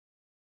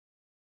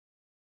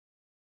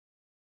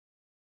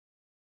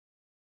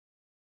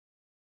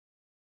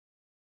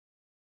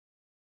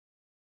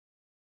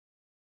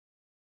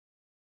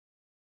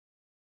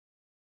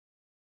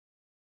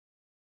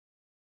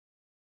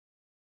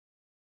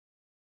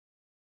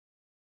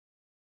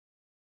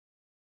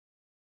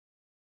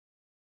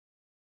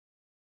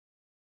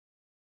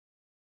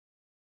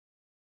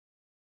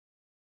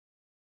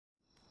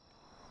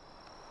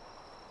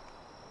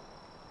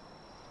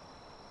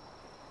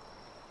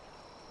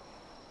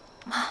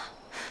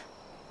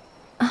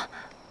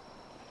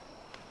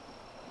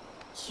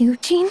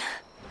Eugene?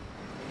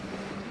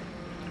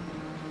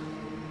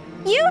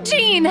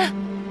 Eugene!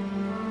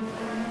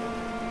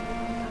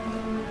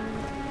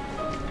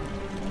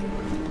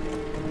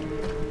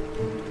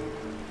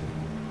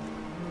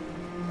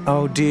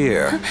 Oh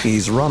dear,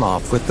 he's run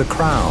off with the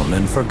crown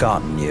and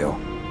forgotten you.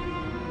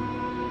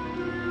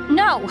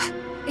 No,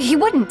 he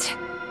wouldn't.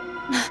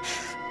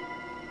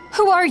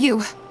 Who are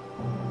you?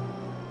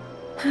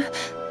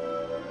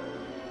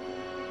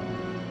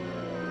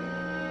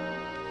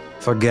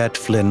 Forget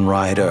Flynn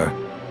Rider.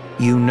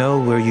 You know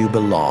where you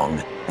belong,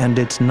 and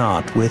it's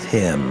not with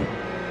him.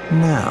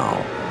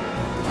 Now.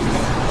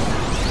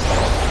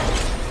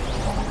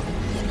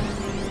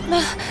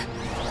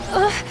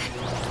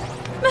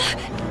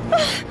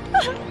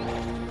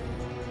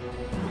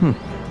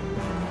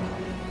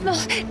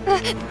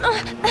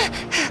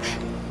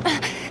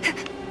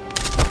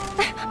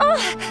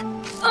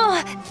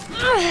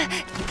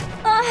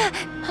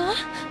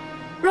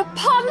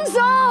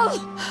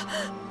 Rapunzel!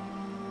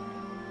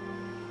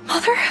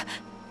 Mother?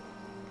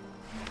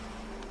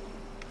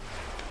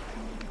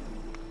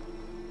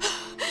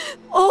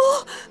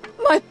 Oh,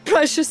 my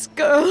precious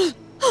girl.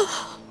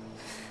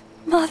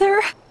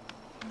 Mother?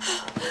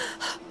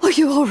 Are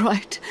you all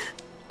right?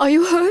 Are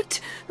you hurt?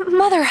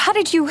 Mother, how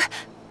did you...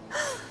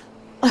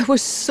 I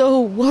was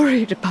so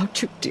worried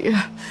about you,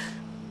 dear.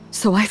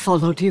 So I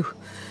followed you,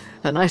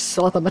 and I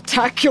saw them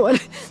attack you,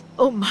 and...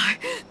 Oh my...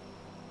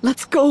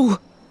 Let's go.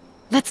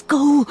 Let's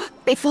go,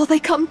 before they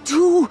come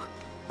to.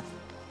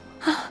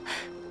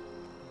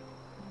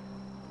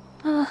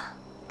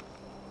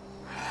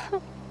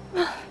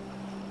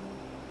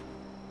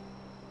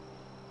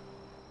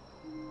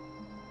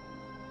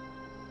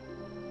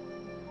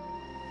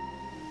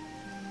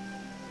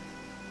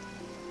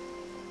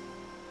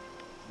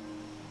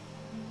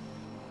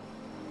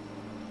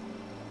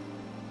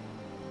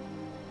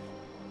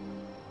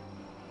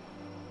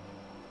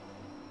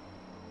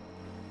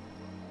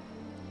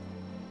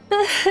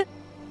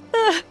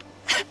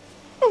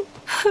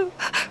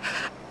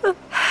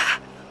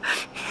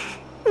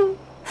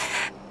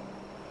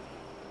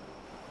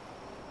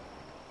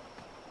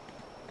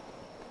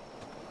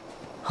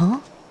 Huh?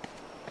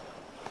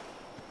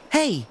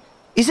 Hey,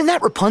 isn't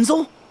that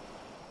Rapunzel?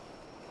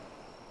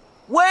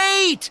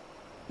 Wait!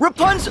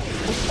 Rapunzel!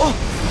 Oh,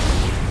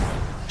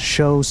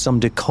 Show some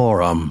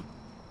decorum.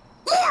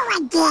 You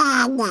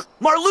again!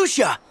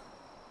 Marluxia!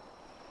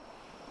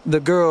 The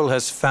girl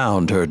has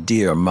found her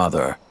dear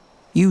mother.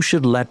 You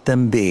should let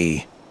them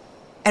be.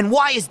 And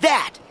why is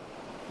that?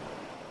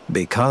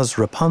 Because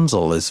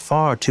Rapunzel is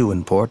far too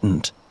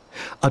important.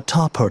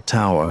 Atop her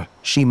tower,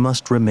 she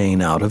must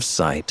remain out of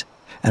sight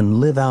and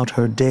live out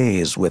her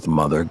days with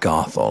Mother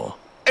Gothel.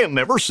 And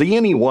never see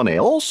anyone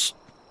else?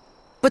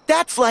 But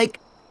that's like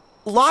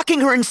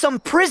locking her in some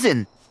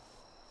prison.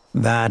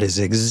 That is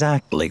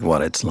exactly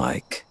what it's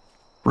like.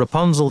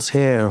 Rapunzel's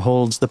hair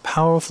holds the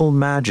powerful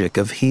magic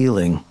of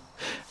healing.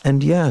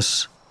 And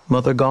yes,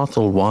 Mother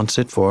Gothel wants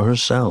it for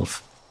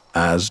herself,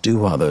 as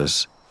do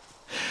others.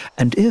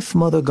 And if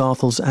Mother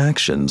Gothel's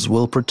actions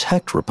will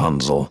protect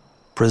Rapunzel,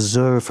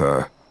 preserve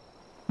her,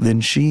 then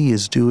she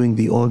is doing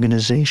the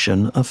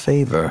organization a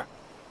favor.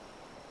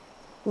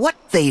 What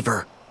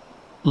favor?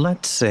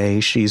 Let's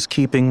say she's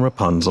keeping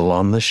Rapunzel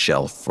on the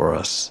shelf for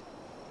us.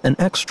 An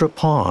extra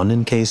pawn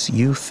in case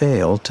you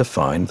fail to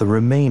find the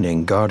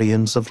remaining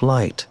Guardians of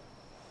Light.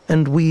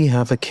 And we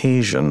have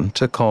occasion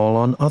to call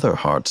on other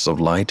Hearts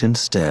of Light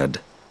instead.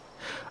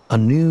 A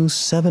new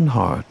 7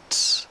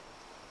 hearts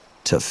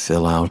to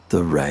fill out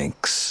the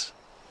ranks.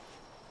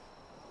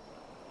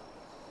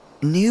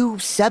 New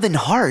 7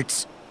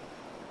 hearts?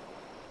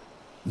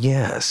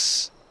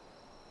 Yes.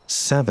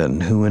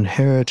 7 who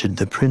inherited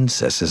the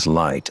princess's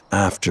light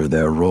after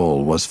their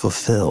role was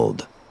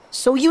fulfilled.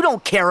 So you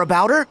don't care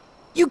about her?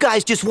 You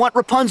guys just want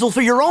Rapunzel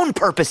for your own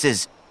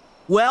purposes.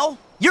 Well,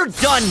 you're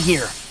done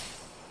here.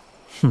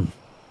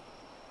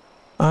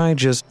 I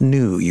just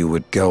knew you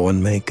would go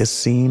and make a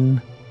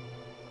scene.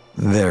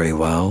 Very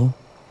well.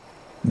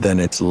 Then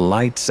it's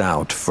lights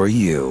out for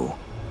you.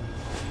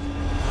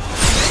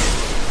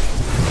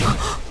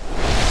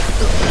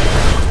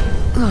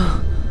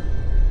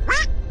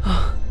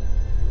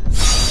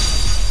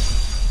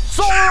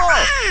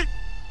 Sora!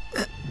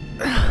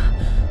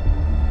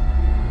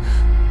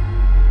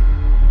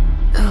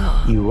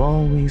 You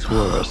always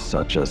were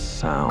such a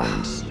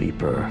sound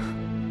sleeper.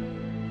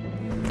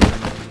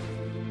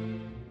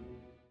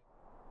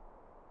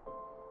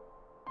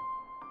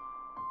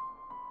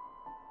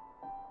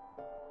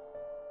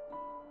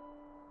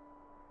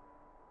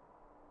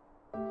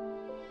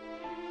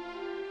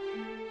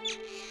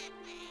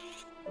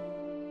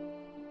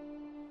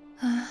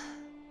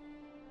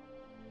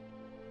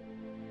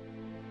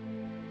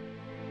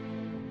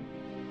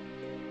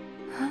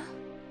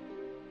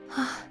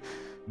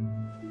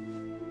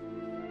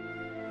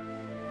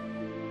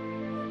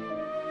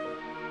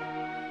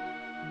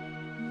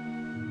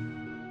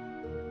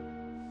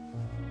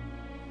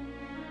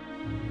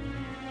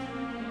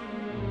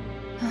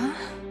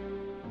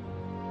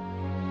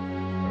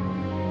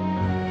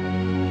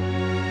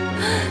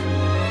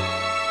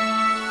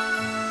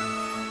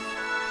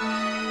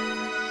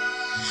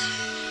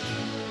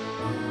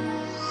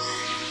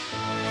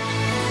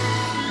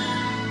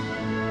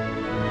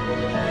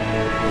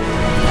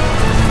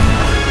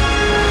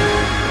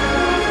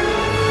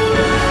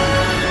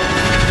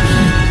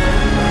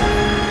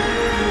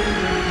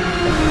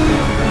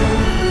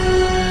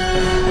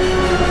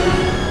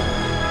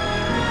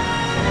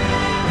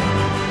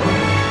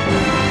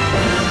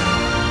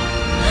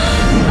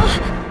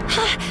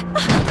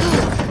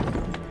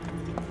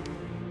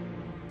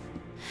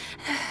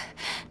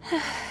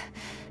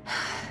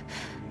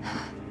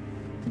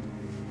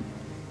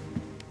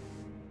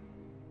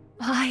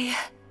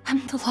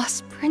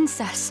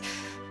 princess.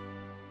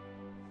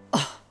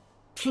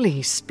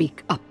 Please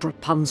speak up,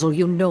 Rapunzel.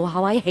 You know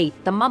how I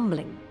hate the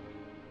mumbling.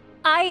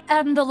 I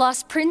am the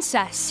lost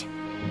princess,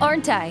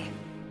 aren't I?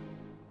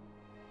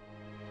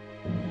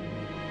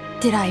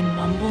 Did I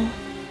mumble,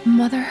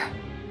 Mother?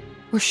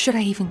 Or should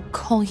I even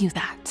call you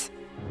that?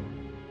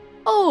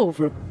 Oh,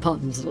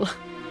 Rapunzel.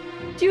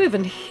 Do you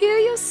even hear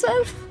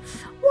yourself?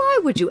 Why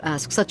would you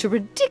ask such a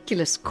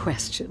ridiculous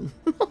question?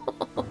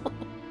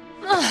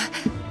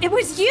 It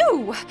was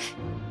you!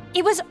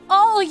 It was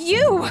all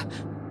you!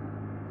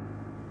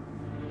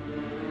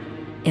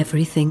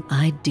 Everything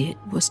I did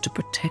was to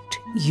protect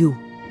you.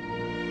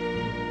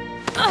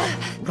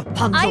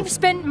 Rapunzel! I've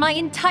spent my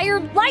entire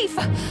life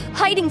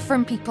hiding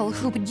from people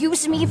who would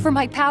use me for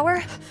my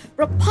power.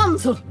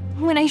 Rapunzel!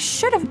 When I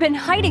should have been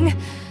hiding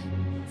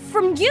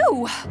from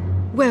you.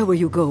 Where will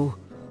you go?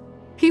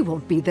 He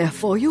won't be there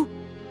for you.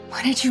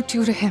 What did you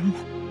do to him?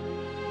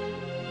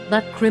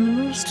 That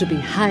criminal's to be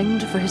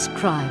hanged for his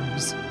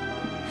crimes.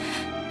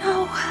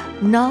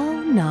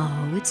 No. No,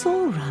 it's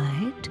all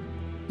right.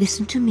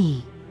 Listen to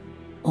me.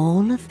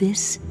 All of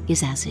this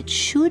is as it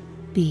should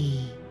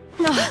be.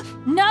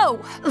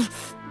 No!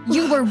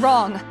 You were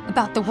wrong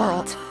about the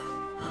world.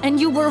 And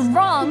you were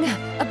wrong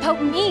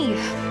about me.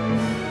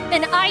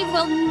 And I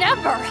will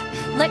never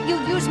let you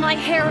use my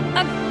hair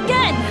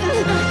again!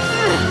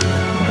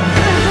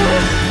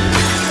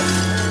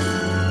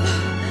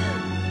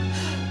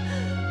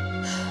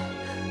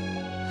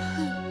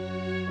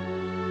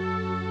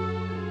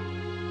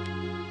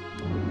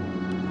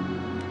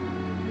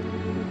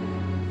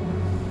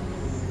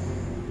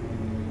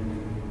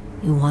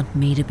 You want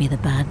me to be the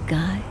bad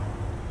guy?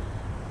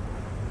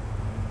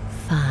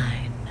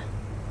 Fine.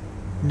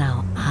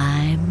 Now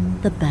I'm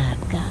the bad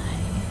guy.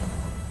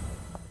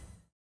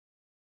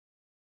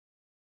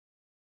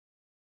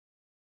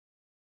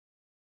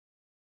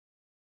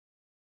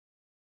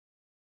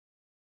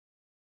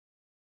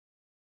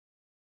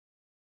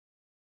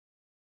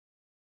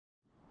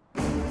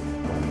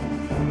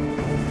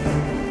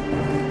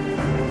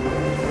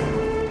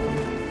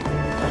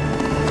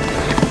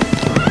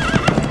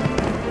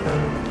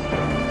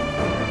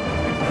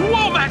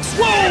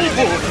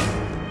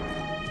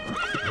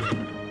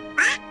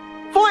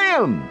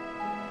 Flynn!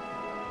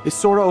 Is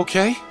Sora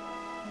okay?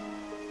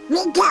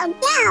 We don't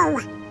know.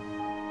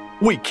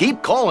 We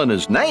keep calling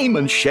his name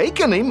and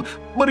shaking him,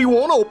 but he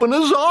won't open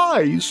his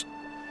eyes.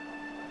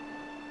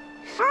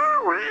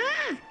 Sora?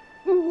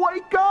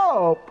 Wake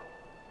up!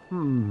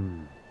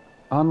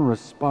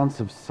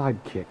 Unresponsive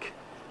sidekick.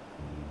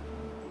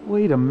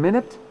 Wait a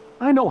minute.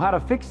 I know how to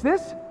fix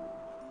this.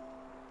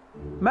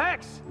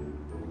 Max,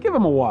 give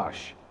him a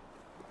wash.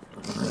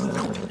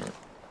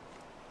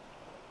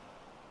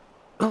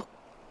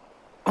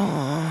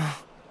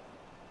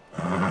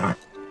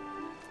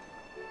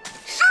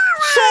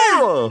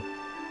 Sora!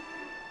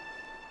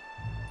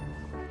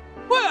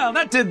 Well,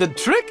 that did the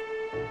trick.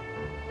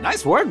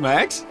 Nice work,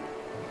 Max.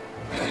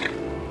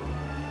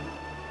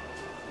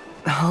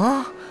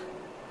 Huh?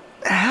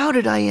 How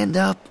did I end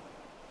up...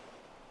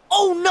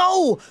 Oh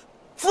no!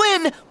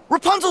 Flynn!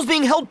 Rapunzel's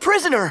being held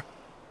prisoner!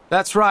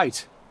 That's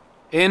right.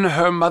 In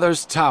her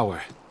mother's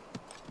tower.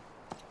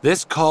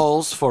 This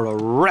calls for a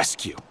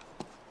rescue.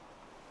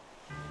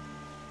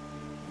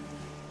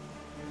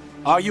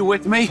 Are you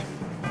with me?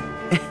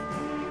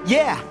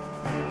 Yeah!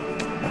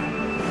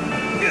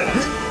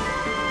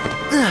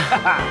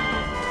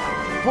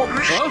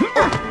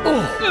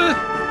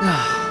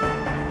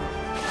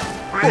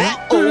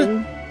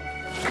 Uh-oh.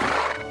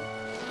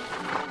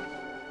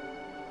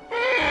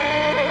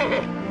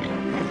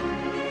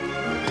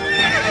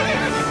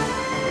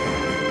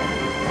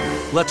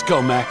 Let's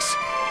go, Max.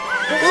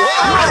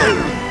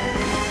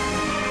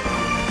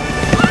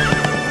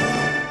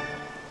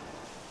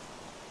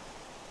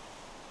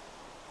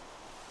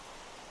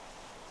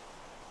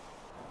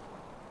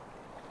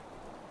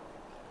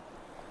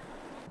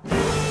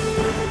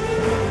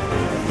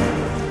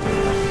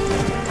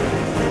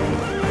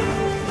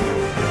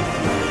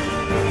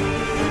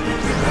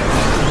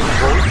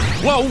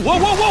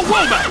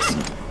 Whoa, Max!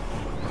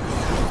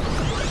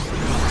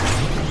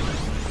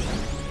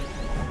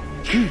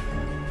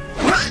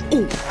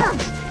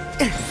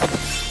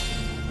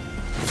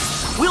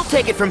 We'll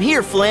take it from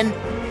here, Flynn.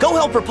 Go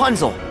help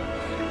Rapunzel.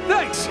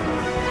 Thanks!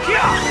 Here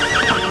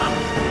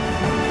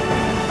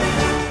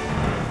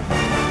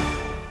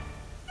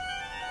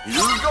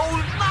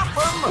goes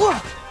nothing!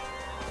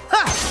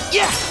 Ha!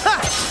 Yeah! Ha!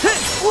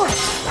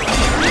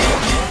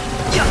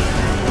 Yeah!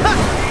 Ha!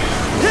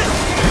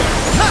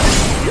 Ha!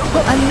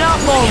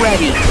 Enough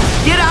already!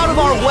 Get out of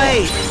our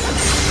way!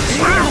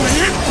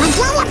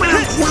 Forget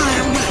about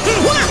them.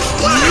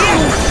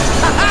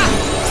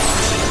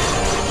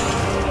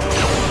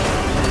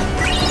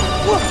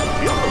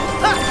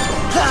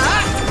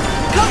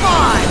 Come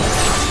on!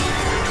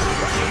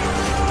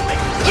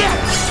 Yeah!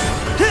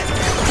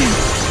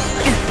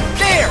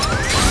 There!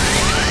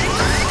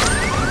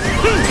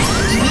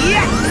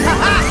 Yeah!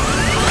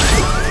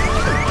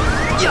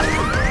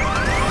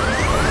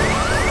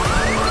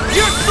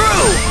 You're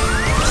through!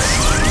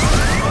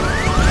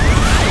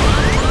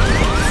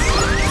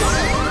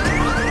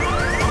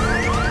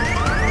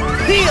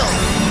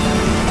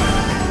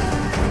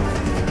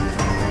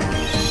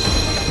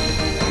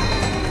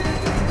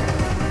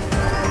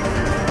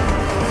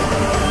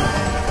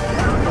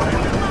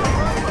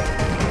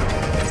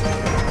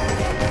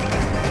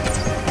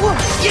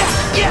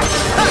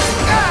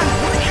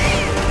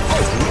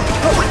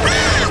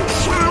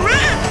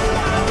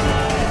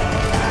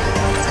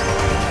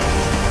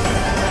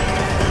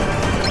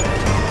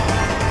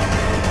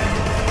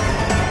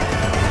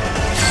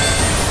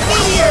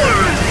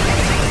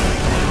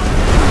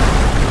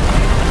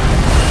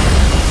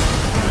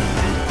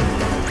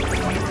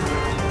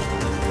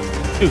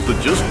 Is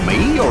it just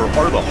me, or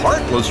are the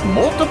Heartless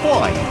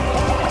multiplying?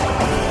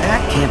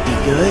 That can't be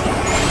good.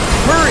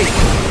 Hurry!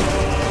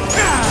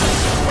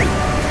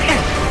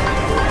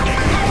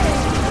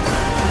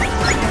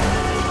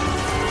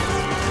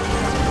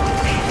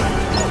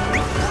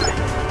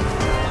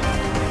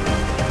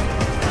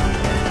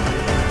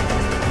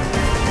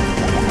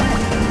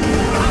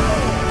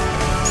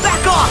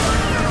 Back off!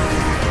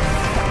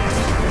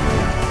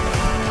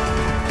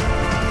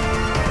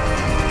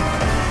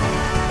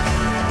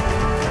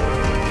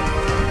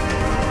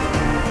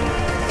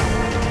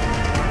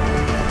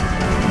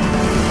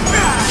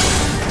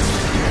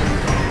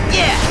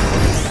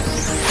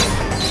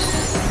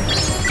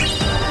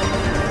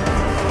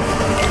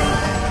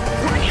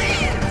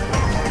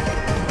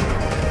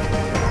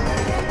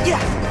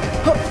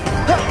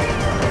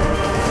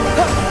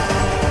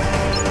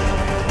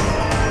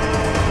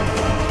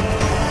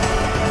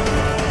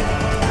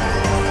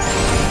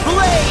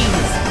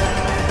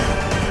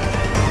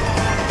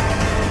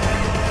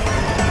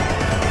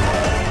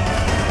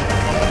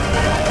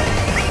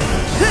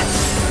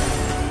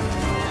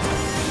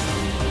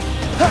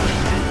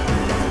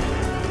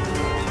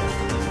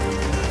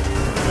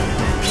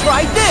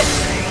 Try this!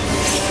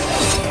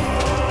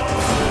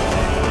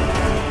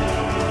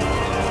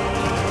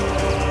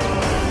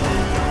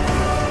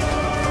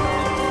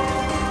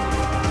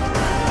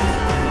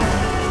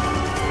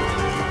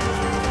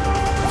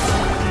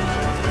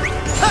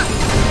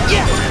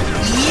 Yeah!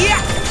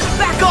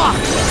 Back off!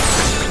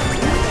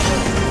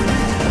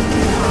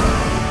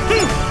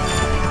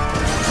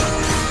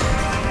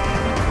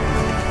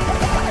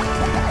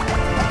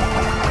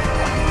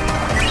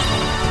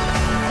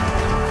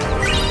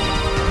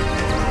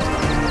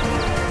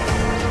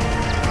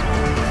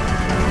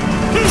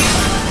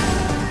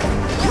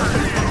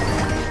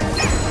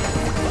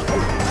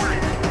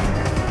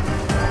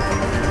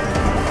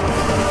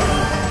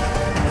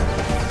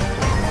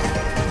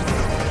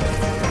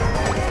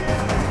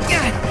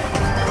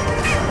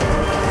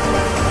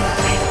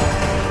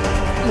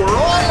 We're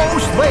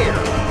almost there.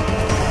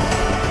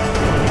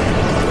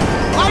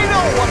 I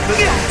know what to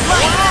do.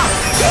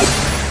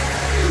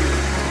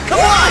 Come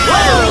on!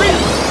 Hurry!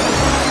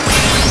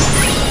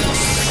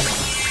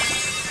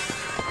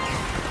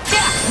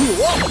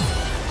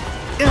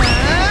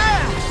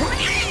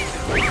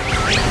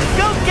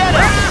 Go get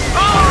him!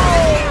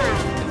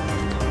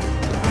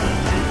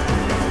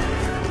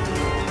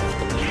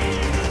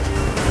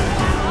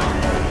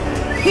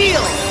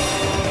 Heal!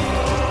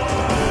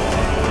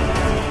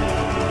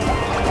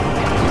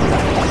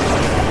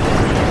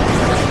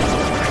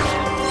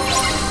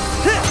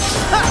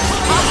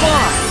 Hop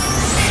on!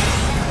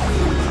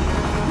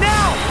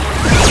 Now!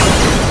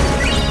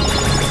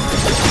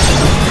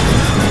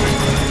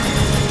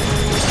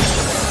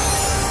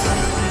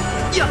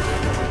 Yeah!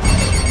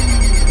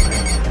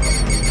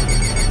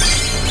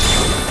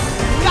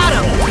 Got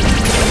him!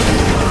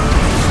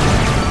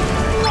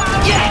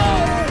 Yeah!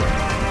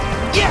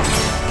 Yeah!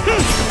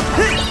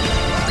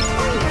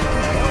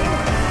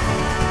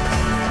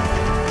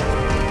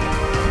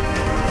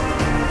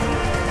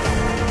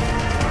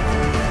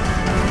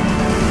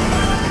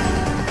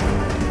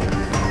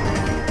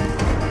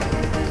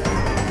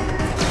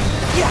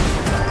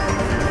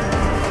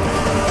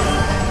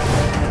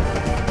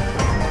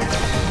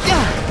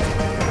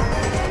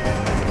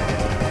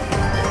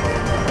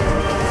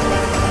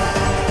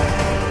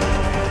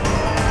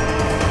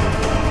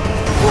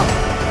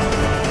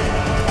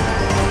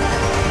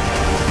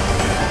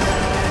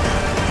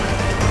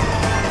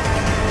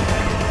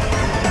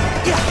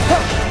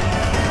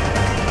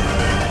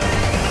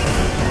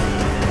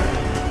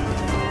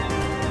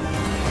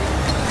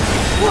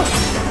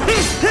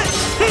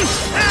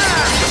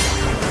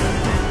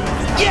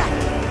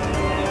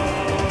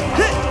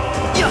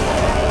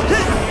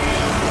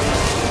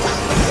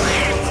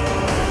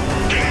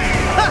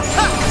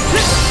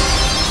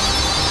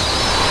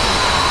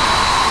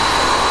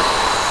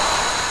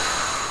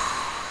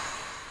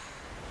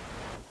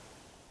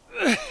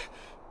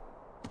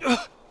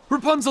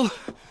 Rapunzel!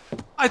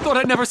 I thought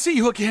I'd never see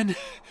you again.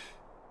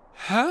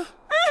 Huh?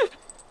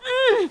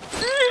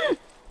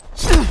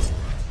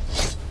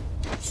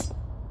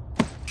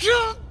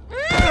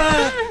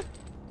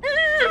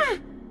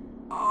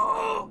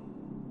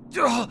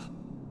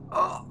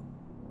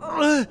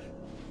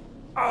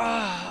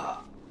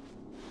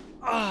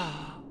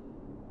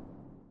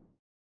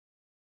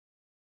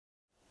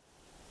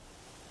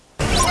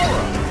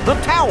 The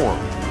tower!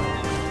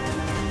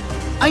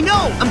 I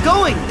know! I'm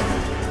going!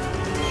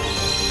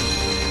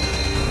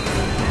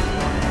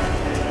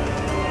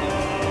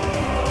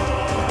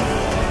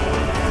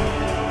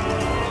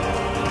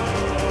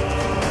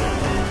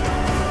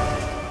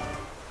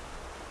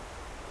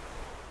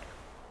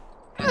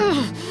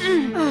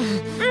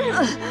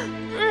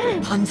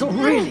 Rapunzel,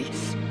 really?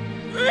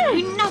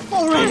 Enough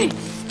already!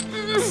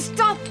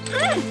 Stop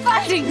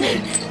fighting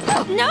me!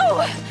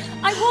 No!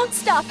 I won't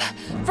stop!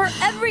 For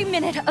every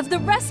minute of the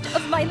rest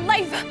of my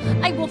life,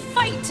 I will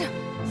fight!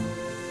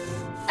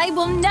 I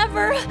will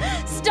never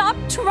stop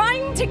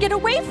trying to get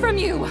away from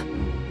you!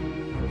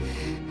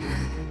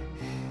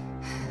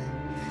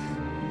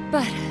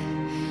 But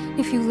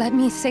if you let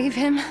me save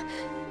him,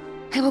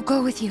 I will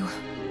go with you.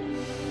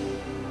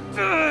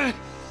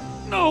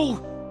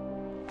 No!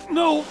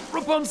 No,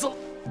 Rapunzel!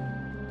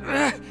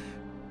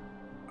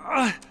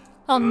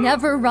 I'll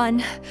never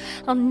run.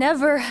 I'll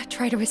never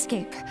try to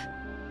escape.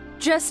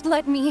 Just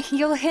let me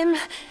heal him,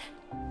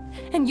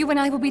 and you and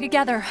I will be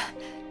together.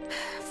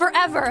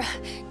 Forever.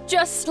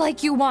 Just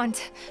like you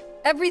want.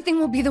 Everything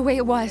will be the way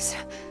it was.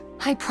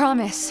 I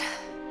promise.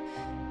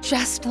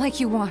 Just like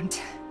you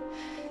want.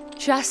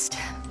 Just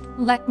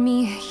let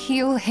me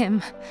heal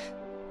him.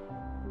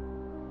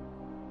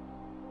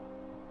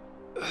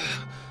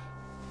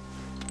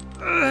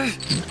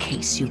 In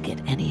case you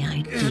get any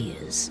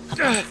ideas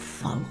about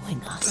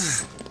following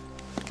us.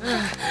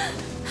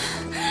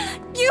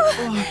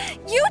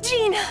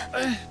 Eugene!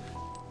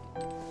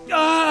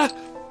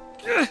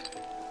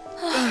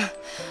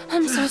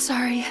 I'm so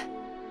sorry.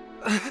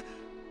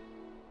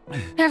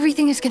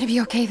 Everything is gonna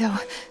be okay, though.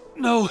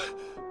 No,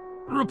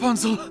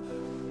 Rapunzel.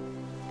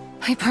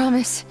 I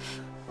promise.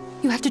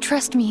 You have to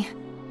trust me.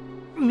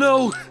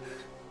 No!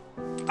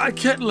 I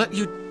can't let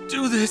you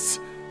do this.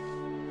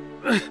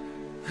 And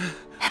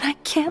I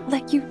can't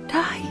let you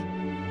die.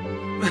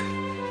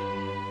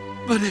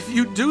 But if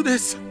you do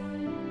this...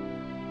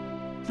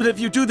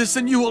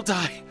 then you will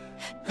die.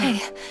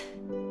 Hey,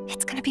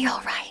 it's gonna be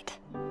all right.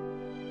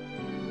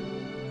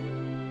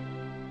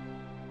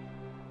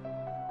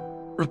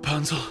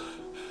 Rapunzel.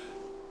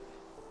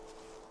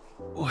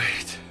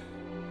 Wait.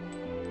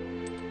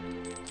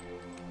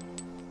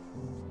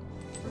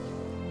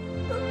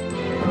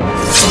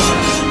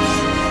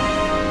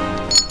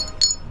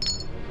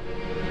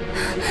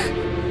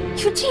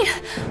 Eugene,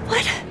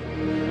 what?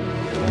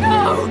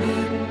 No!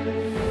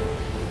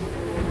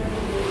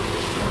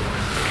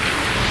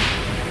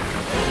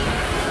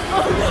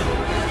 Oh no!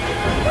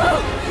 No!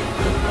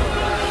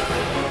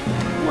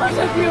 What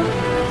have you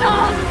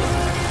done?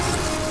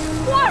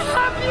 What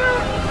have you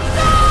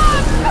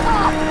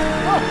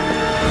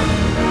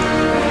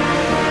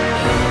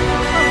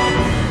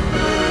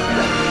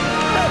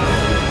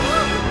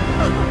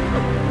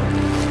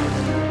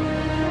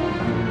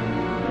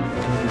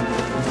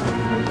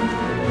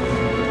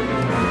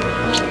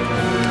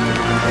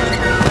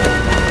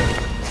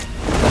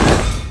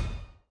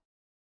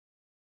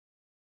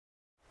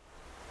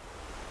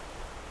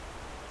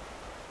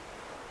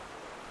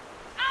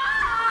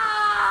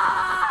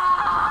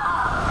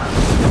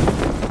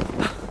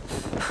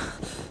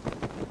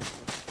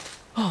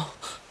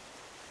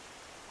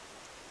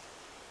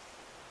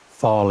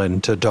Fall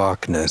into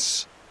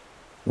darkness.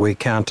 We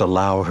can't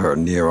allow her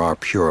near our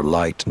pure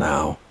light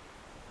now.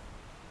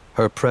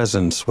 Her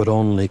presence would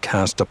only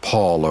cast a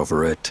pall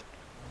over it.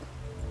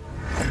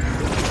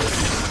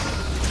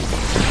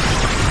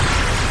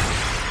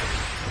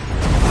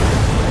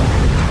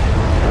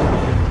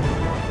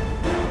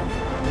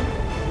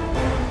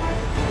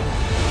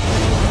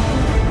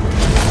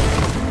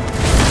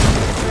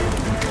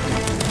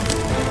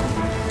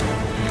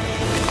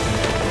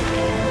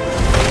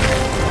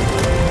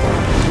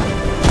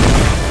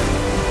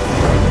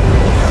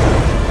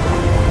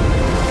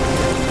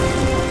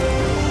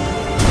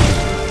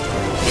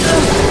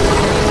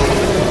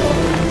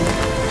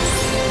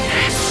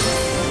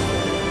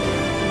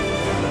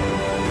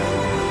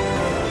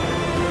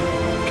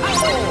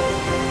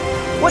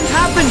 What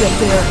happened up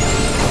there?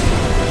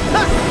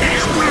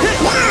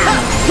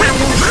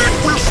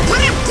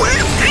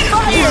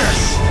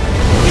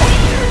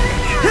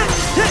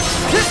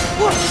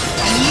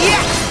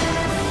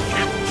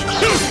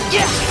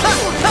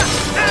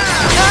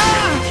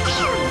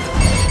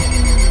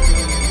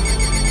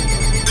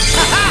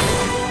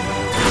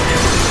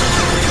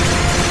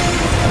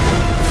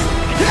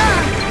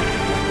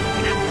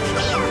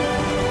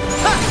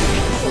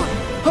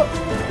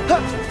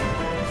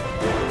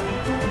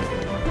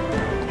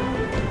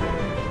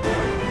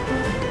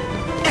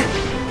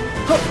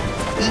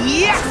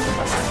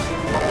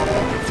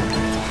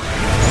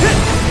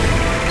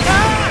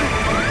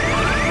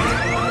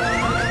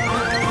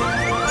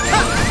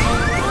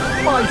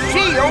 My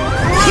shield!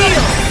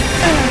 Heal!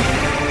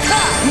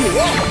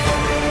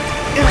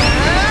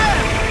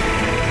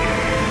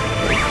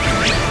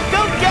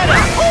 Go get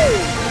him!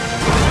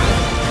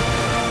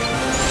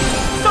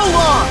 So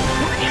long!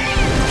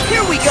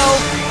 Here we go!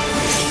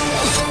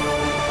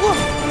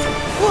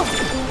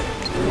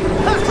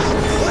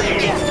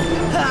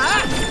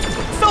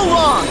 So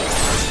long!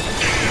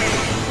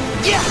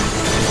 Yeah!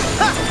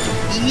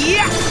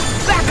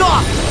 Back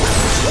off!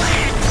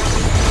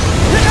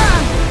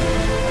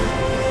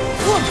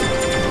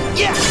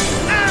 Yeah!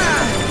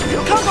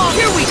 Come on,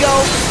 here we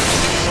go!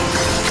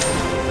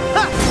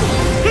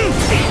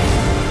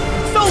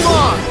 So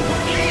long!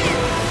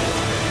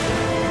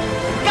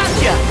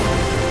 Gotcha!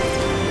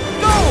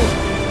 Go!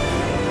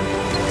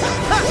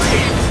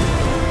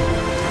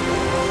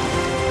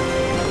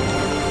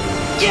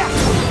 Yeah!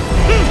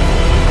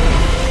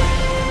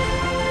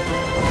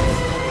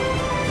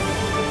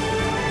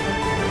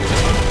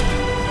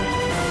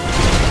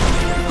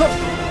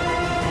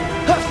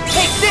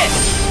 Take this!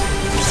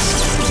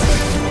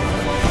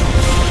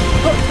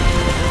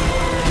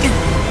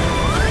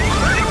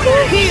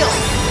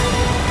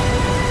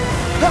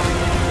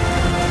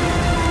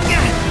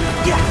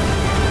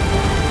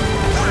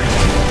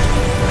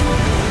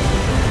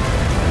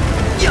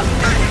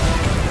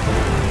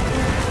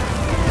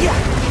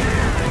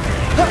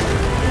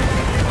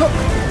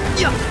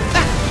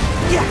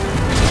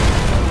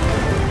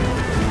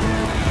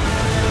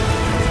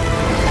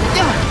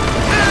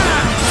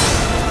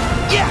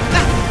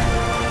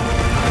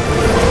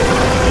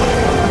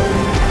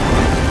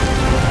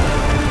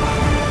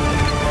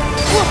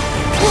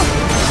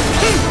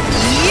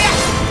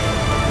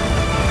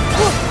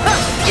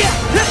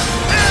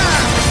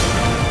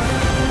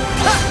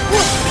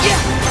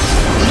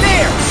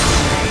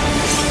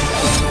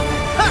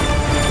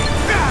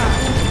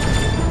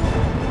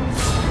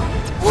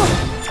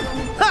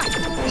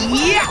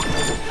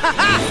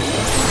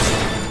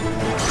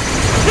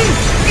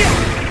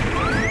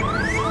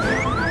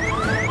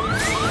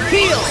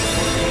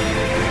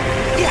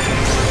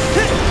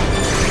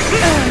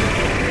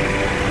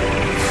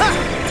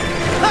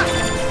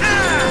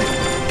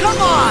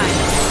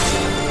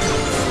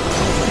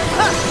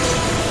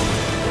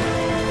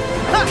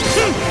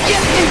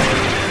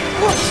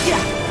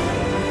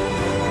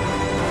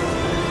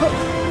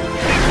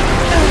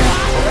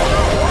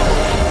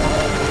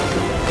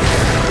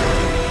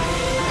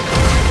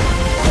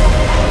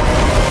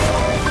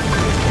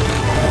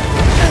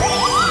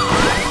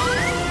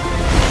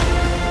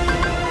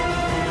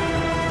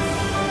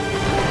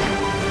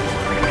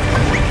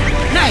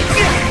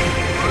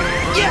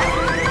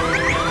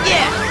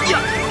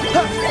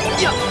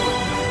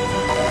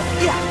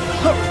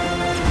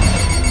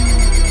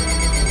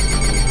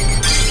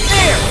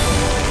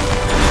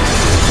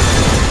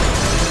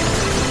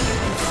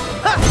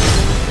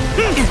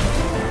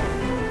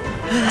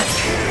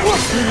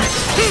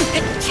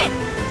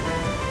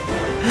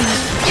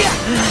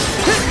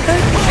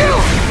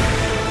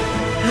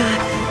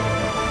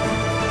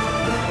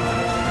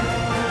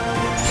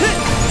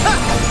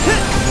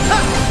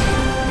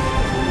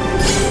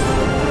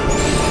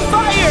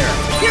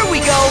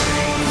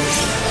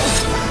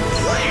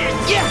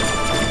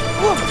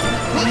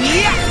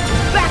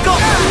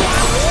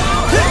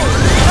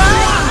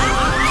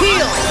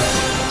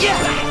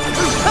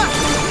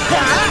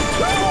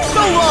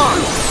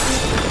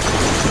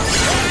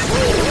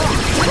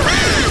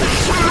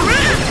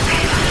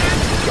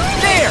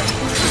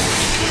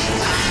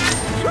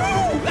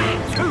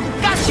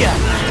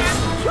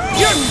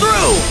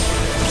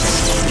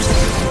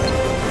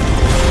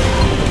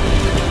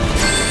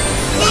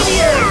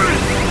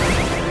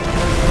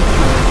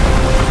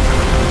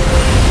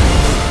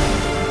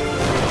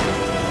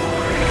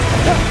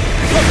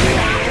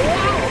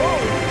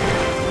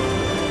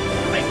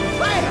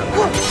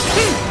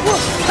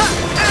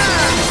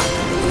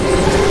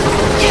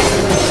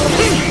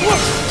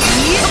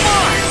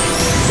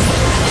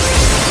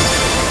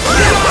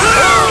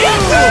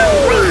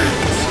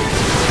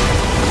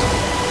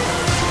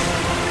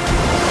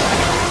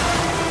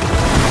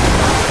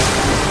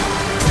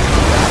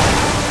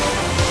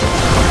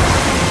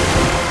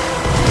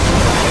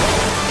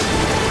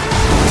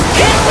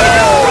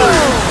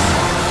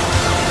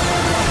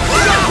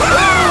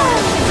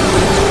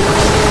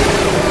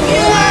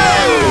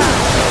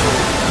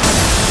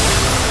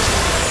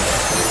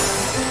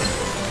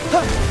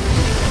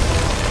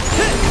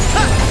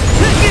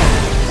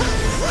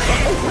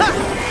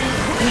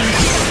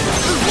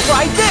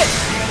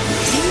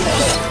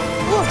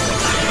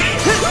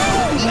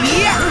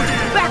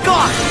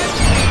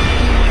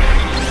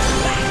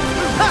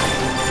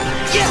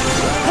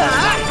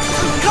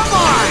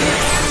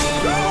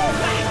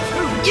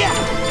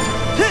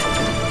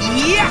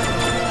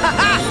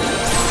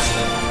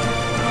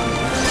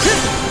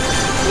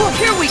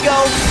 Here we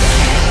go!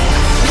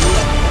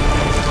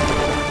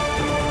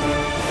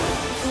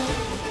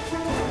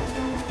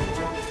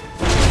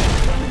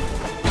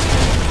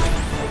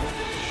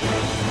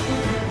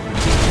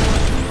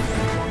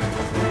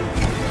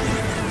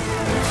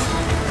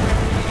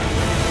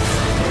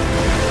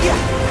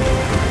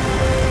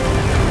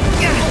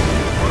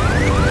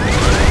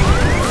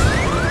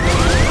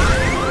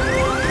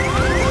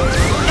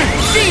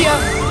 See ya!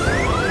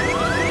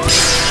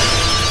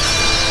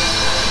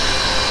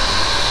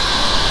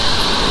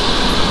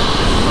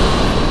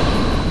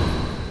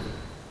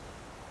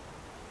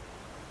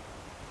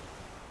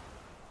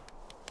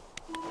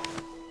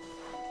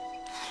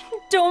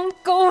 Don't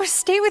go.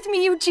 Stay with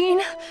me,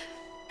 Eugene.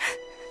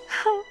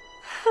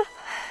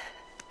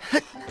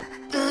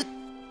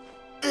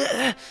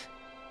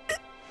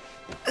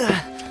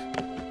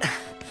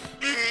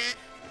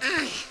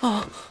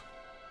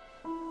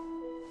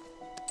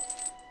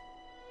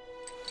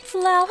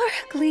 Flower,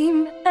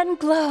 gleam and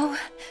glow.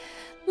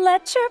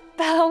 Let your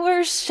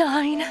powers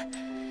shine.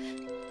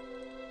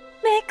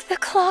 Make the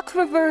clock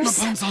reverse.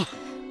 Rapunzel!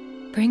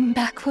 Bring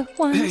back what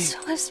once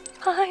was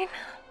mine.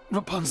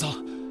 Rapunzel!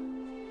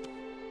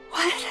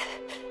 What?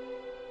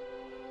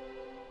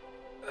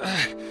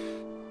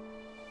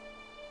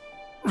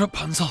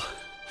 Rapunzel!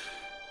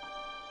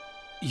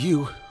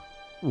 You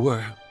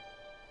were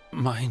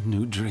my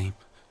new dream.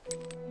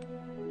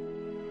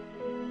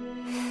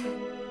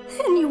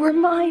 And you were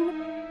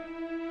mine.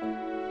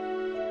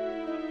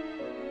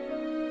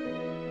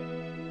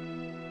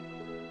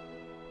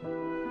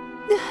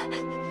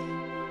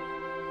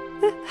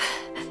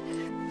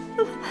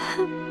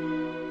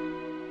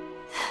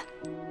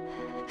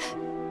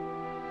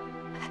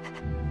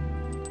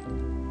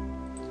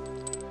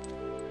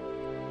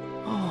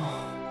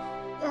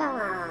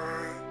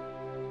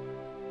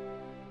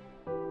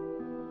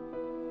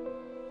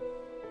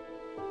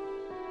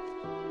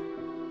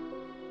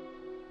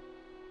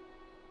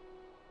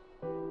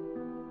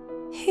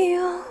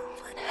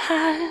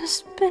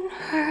 has been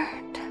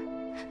hurt.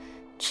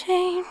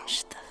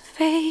 Change the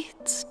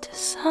fate's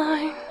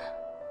design.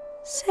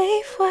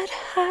 Save what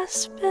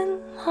has been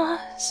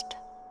lost.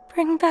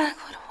 Bring back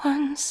what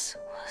once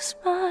was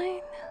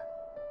mine.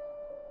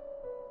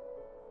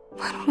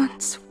 What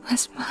once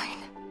was mine.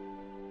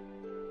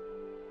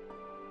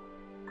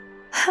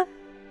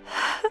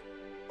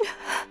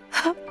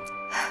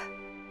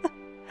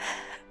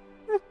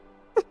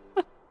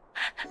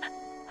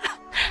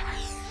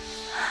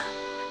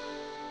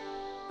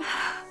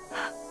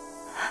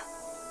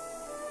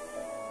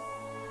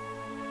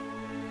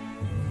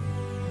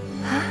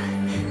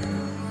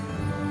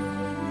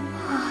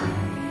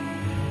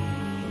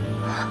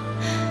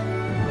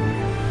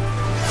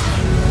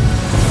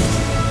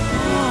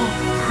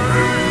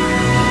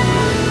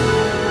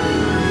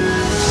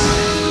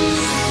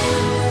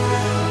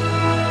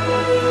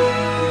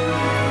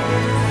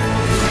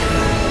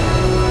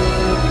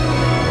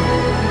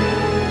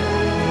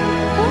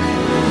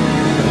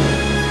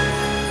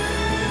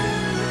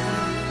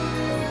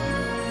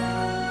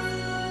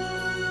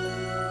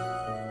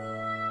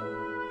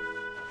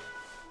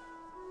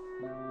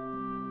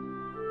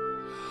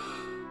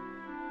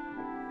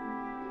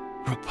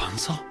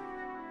 Rapunzel?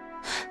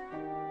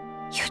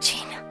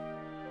 Eugene.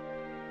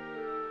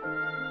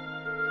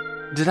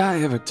 Did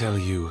I ever tell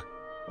you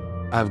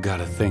I've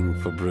got a thing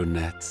for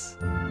brunettes?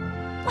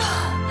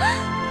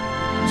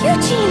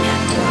 Eugene!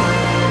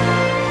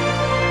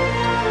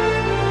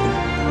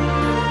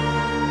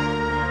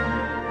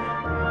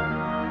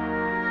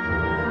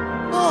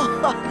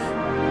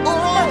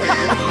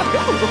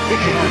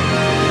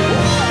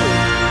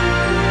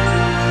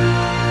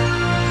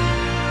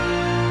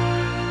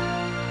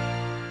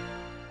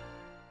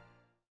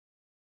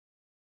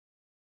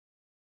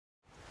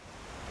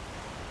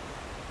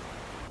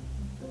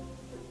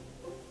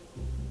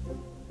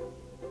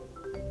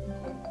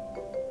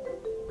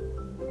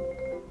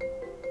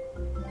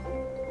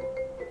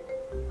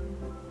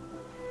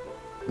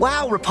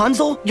 Wow,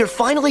 Rapunzel, you're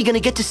finally gonna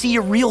get to see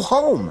your real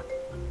home.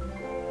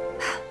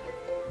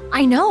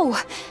 I know.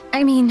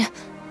 I mean,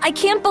 I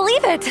can't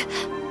believe it.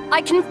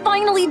 I can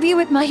finally be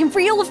with my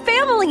real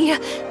family.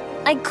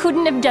 I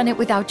couldn't have done it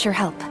without your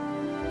help.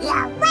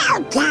 You're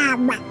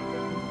welcome.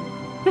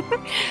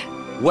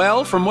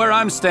 Well, from where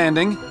I'm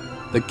standing,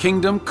 the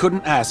kingdom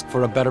couldn't ask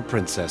for a better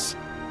princess.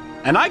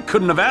 And I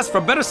couldn't have asked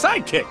for better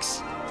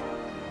sidekicks.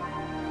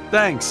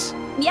 Thanks.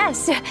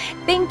 Yes,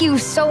 thank you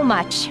so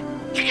much.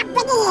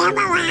 Happily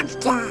ever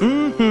after.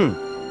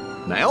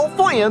 Now,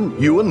 Flynn,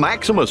 you and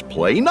Maximus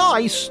play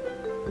nice.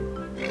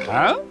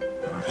 Huh?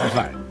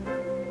 Fine.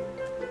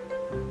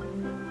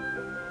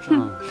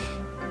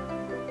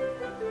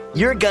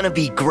 You're gonna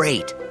be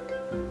great.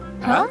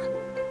 Huh?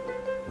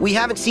 We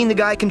haven't seen the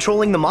guy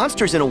controlling the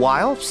monsters in a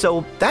while,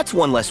 so that's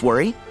one less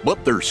worry.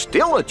 But there's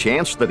still a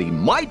chance that he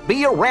might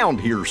be around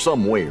here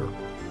somewhere.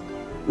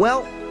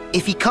 Well,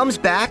 if he comes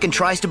back and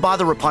tries to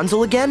bother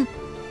Rapunzel again,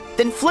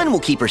 then Flynn will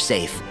keep her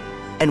safe.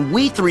 And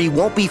we three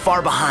won't be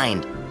far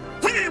behind.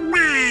 Come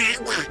on.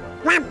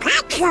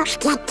 Rapunzel's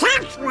the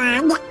tough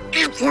one,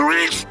 if you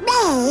ask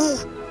me.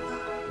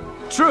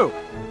 True.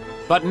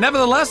 But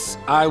nevertheless,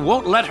 I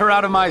won't let her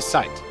out of my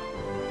sight.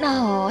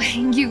 Oh,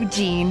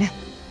 Eugene.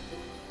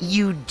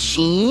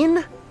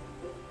 Eugene?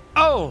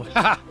 Oh,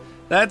 haha,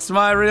 that's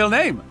my real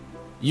name.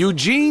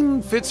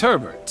 Eugene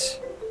Fitzherbert.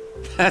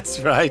 That's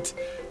right.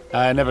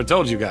 I never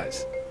told you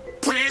guys.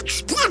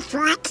 That's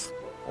different.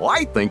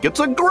 I think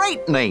it's a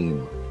great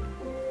name.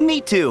 Me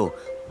too.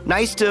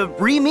 Nice to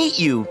re-meet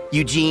you,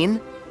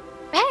 Eugene.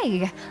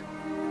 Hey,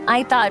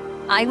 I thought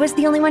I was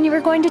the only one you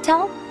were going to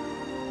tell?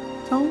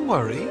 Don't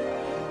worry.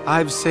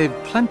 I've saved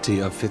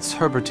plenty of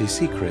Fitzherberty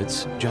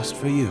secrets just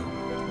for you.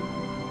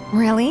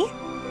 Really?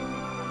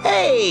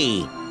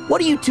 Hey!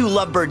 What are you two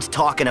lovebirds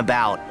talking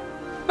about?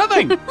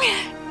 Nothing!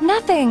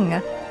 Nothing.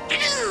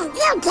 Oh,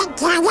 you can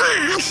tell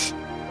us.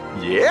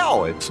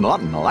 Yeah, it's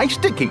not nice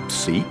to keep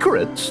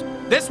secrets.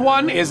 This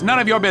one is none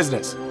of your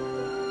business.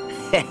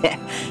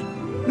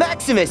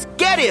 Maximus,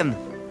 get him!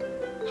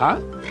 Huh?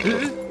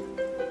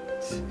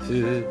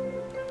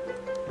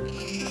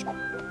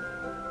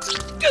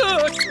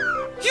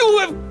 You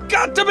have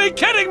got to be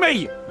kidding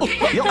me!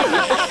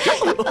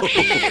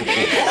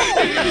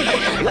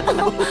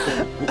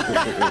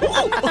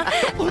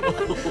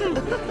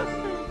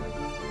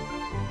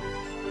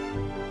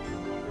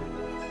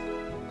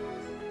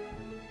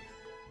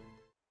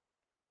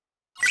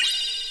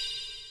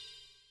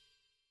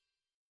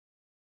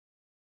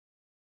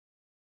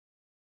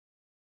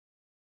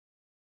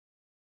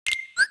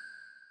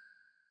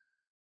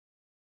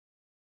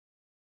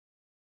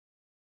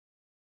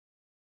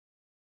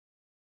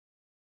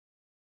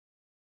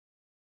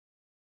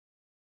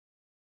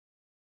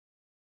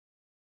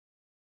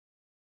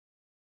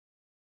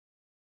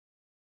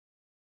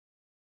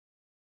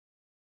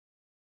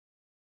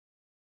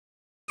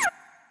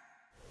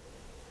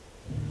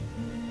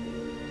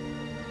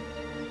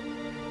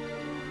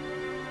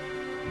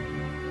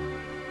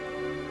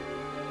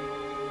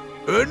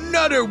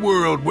 Another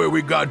world where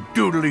we got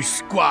doodly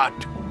squat.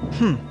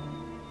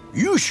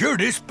 You sure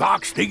this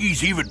box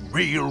thingy's even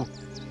real?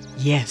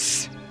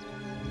 Yes,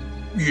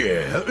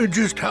 Yeah,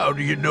 just how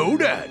do you know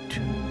that?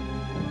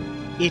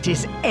 it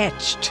is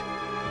etched.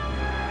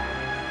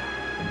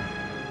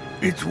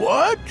 It's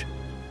what?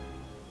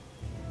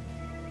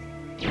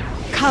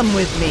 Come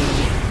with me.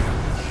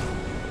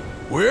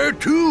 Where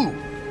to?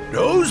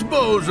 Those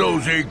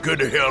bozos ain't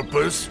gonna help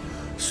us.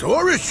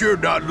 Sora's sure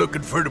not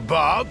looking for the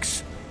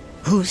box.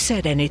 Who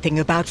said anything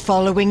about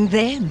following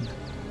them?